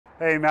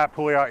Hey, Matt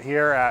Pouliot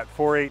here at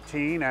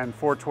 418 and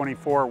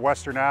 424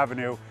 Western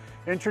Avenue,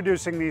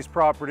 introducing these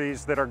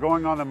properties that are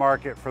going on the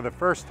market for the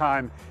first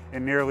time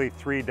in nearly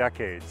 3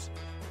 decades.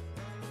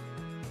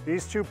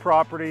 These two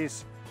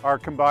properties are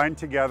combined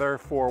together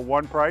for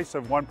one price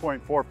of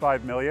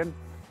 $1.45 million.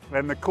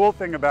 And the cool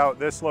thing about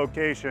this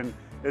location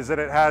is that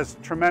it has a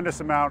tremendous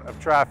amount of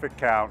traffic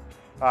count,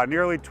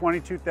 nearly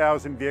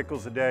 22,000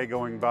 vehicles a day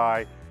going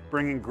by,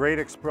 bringing great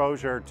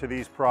exposure to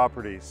these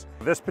properties.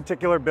 This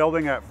particular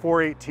building at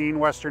 418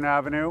 Western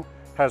Avenue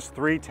has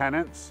 3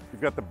 tenants.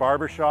 You've got the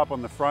barber shop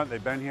on the front.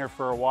 They've been here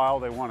for a while.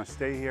 They want to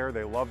stay here.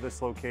 They love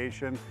this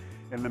location.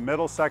 In the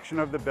middle section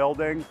of the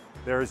building,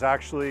 there is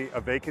actually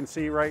a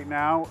vacancy right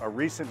now, a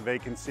recent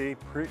vacancy.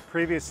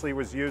 Previously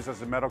was used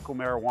as a medical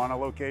marijuana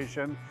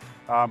location,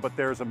 but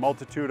there's a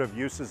multitude of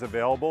uses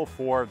available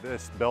for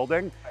this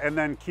building. And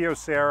then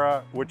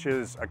Kyocera, which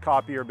is a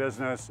copier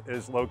business,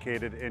 is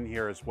located in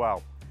here as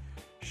well.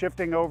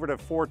 Shifting over to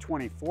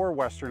 424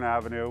 Western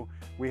Avenue,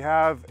 we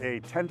have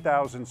a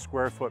 10,000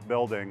 square foot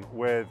building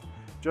with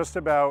just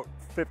about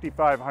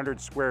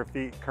 5,500 square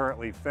feet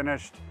currently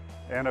finished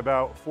and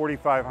about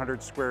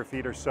 4,500 square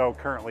feet or so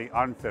currently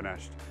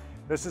unfinished.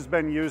 This has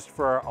been used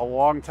for a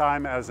long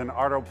time as an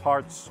auto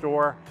parts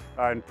store,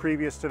 and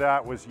previous to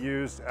that was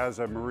used as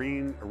a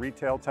marine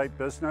retail type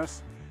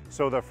business.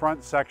 So the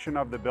front section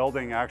of the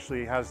building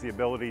actually has the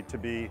ability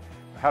to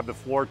have the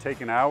floor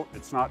taken out.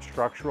 It's not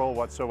structural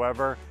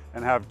whatsoever,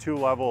 and have 2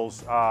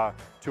 levels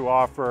to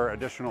offer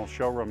additional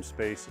showroom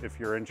space if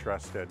you're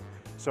interested.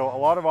 So a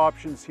lot of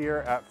options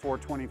here at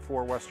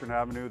 424 Western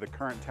Avenue. The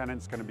current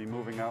tenant's going to be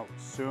moving out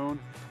soon,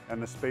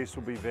 and the space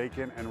will be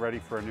vacant and ready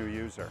for a new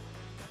user.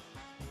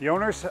 The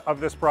owners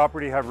of this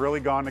property have really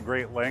gone to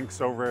great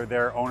lengths over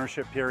their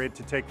ownership period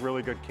to take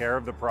really good care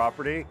of the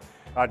property.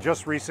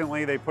 Just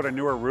recently, they put a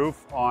newer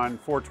roof on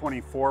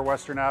 424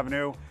 Western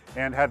Avenue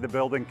and had the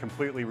building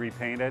completely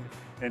repainted.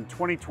 In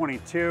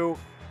 2022,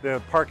 the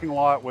parking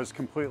lot was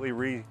completely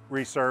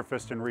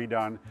resurfaced and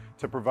redone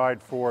to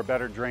provide for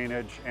better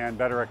drainage and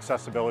better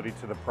accessibility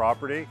to the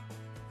property.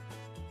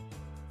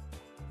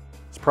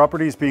 This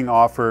property is being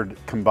offered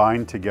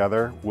combined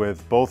together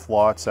with both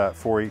lots at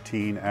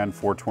 418 and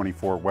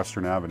 424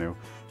 Western Avenue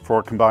for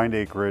a combined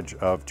acreage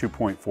of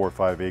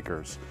 2.45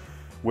 acres.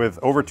 With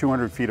over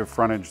 200 feet of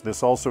frontage,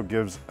 this also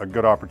gives a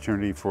good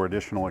opportunity for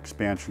additional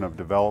expansion of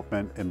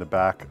development in the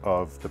back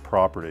of the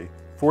property.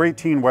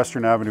 418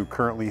 Western Avenue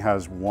currently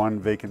has 1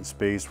 vacant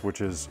space, which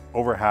is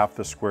over half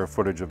the square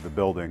footage of the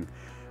building.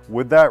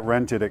 With that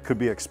rented, it could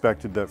be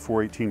expected that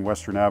 418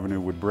 Western Avenue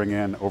would bring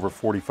in over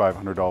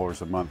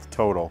 $4,500 a month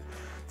total.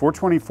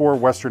 424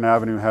 Western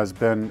Avenue has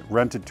been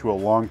rented to a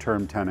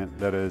long-term tenant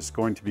that is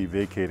going to be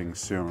vacating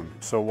soon.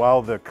 So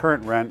while the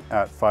current rent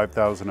at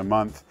 $5,000 a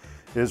month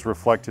is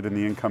reflected in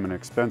the income and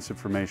expense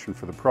information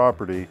for the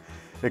property,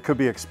 it could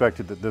be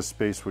expected that this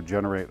space would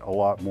generate a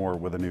lot more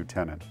with a new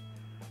tenant.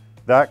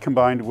 That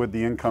combined with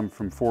the income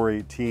from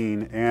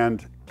 418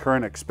 and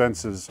current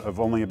expenses of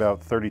only about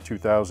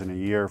 $32,000 a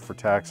year for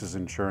taxes,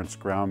 insurance,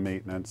 ground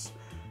maintenance,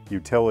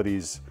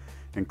 utilities,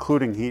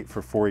 including heat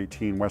for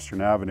 418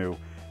 Western Avenue,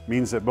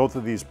 means that both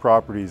of these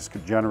properties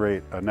could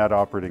generate a net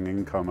operating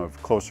income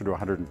of closer to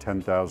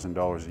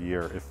 $110,000 a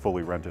year if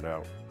fully rented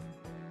out.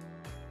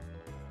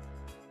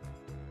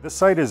 This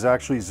site is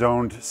actually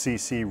zoned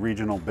CC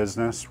Regional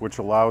Business, which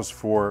allows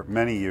for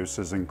many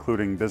uses,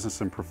 including business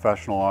and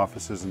professional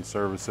offices and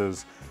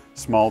services,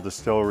 small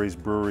distilleries,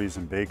 breweries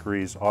and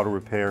bakeries, auto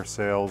repair,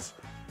 sales,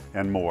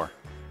 and more.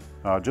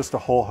 Just a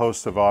whole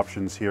host of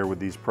options here with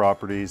these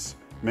properties.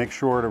 Make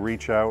sure to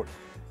reach out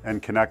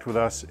and connect with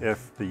us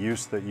if the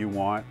use that you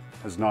want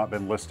has not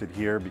been listed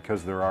here,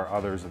 because there are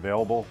others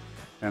available,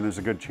 and there's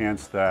a good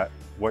chance that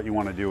what you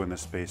want to do in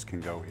this space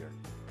can go here.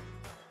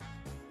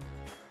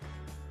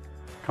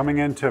 Coming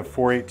into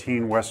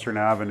 418 Western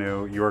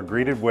Avenue, you are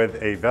greeted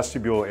with a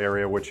vestibule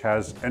area which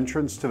has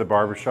entrance to the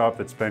barbershop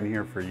that's been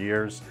here for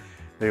years.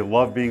 They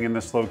love being in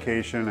this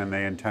location and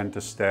they intend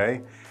to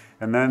stay.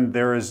 And then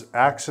there is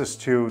access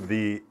to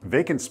the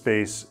vacant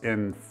space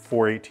in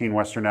 418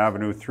 Western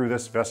Avenue through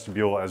this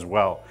vestibule as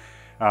well.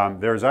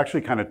 There's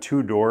actually kind of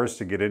 2 doors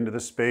to get into the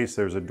space.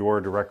 There's a door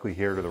directly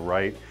here to the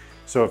right.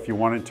 So if you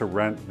wanted to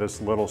rent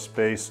this little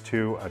space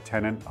to a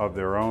tenant of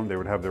their own, they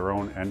would have their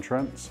own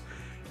entrance.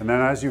 And then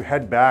as you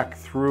head back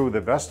through the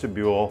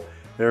vestibule,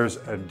 there's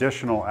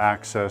additional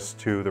access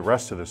to the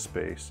rest of the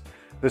space.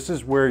 This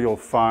is where you'll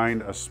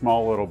find a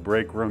small little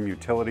break room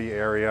utility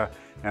area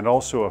and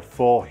also a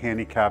full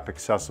handicap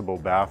accessible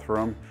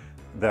bathroom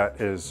that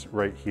is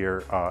right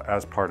here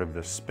as part of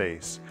this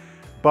space.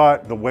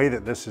 But the way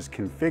that this is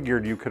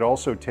configured, you could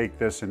also take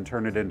this and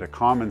turn it into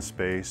common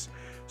space,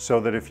 so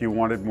that if you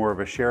wanted more of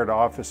a shared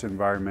office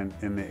environment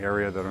in the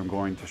area that I'm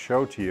going to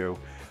show to you,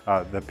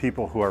 the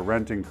people who are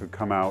renting could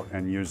come out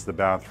and use the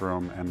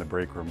bathroom and the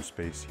break room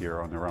space here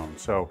on their own.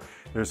 So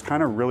there's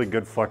kind of really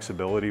good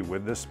flexibility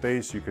with this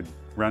space. You could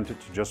rent it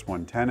to just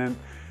one tenant,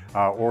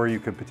 or you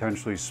could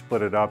potentially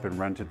split it up and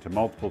rent it to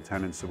multiple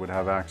tenants that would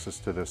have access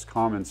to this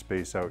common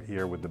space out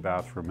here with the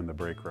bathroom and the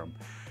break room.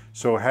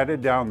 So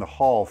headed down the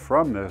hall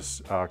from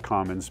this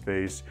common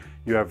space,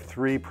 you have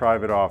 3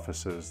 private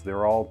offices.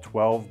 They're all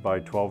 12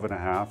 by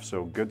 12.5,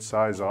 so good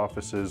size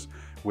offices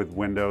with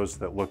windows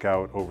that look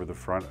out over the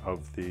front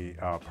of the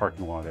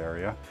parking lot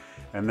area.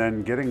 And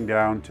then getting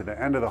down to the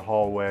end of the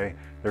hallway,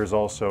 there's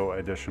also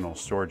additional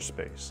storage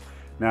space.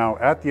 Now,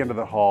 at the end of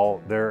the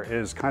hall, there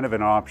is kind of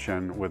an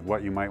option with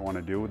what you might want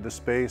to do with the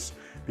space,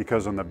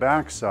 because on the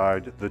back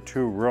side, the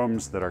 2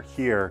 rooms that are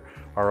here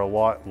are a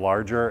lot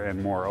larger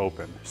and more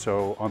open.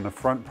 So on the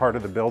front part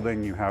of the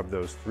building, you have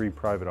those 3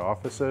 private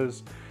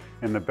offices.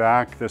 In the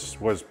back, this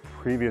was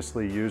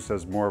previously used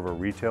as more of a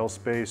retail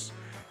space.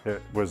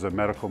 It was a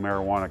medical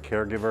marijuana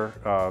caregiver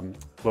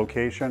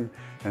location,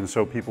 and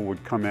so people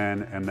would come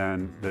in, and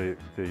then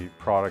the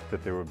product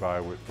that they would buy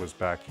was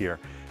back here.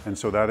 And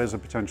so that is a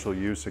potential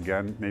use,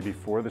 again, maybe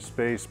for the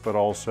space, but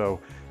also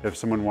if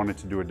someone wanted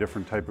to do a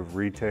different type of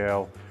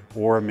retail,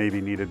 or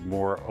maybe needed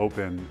more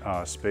open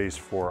space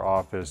for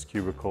office,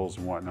 cubicles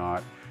and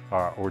whatnot,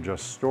 or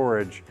just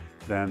storage,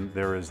 then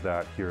there is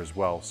that here as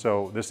well.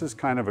 So this is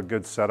kind of a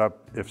good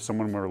setup if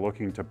someone were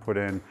looking to put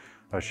in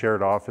a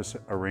shared office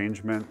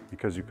arrangement,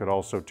 because you could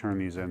also turn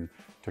these into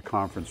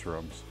conference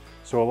rooms.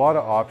 So a lot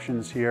of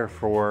options here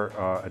for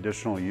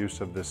additional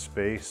use of this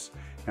space,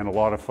 and a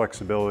lot of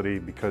flexibility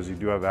because you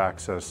do have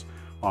access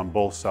on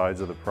both sides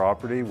of the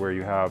property, where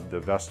you have the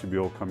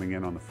vestibule coming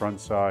in on the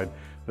front side.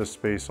 This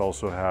space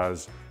also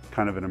has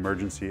kind of an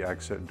emergency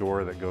exit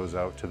door that goes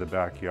out to the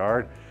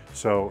backyard.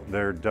 So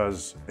there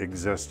does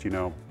exist,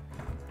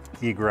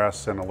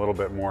 egress and a little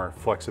bit more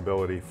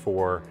flexibility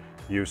for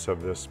use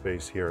of this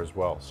space here as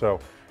well. So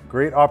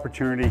great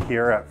opportunity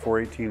here at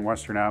 418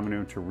 Western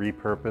Avenue to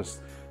repurpose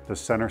the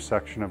center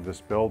section of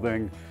this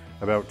building.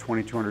 About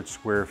 2,200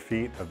 square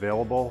feet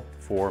available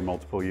for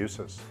multiple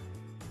uses.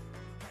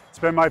 It's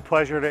been my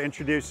pleasure to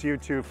introduce you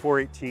to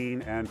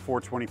 418 and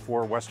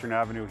 424 Western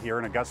Avenue here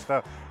in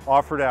Augusta,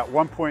 offered at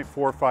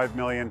 $1.45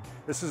 million.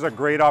 This is a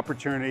great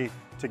opportunity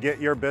to get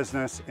your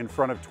business in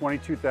front of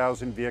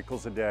 22,000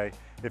 vehicles a day.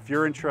 If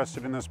you're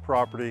interested in this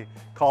property,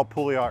 call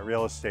Pouliot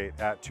Real Estate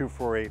at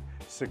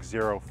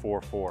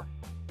 248-6044.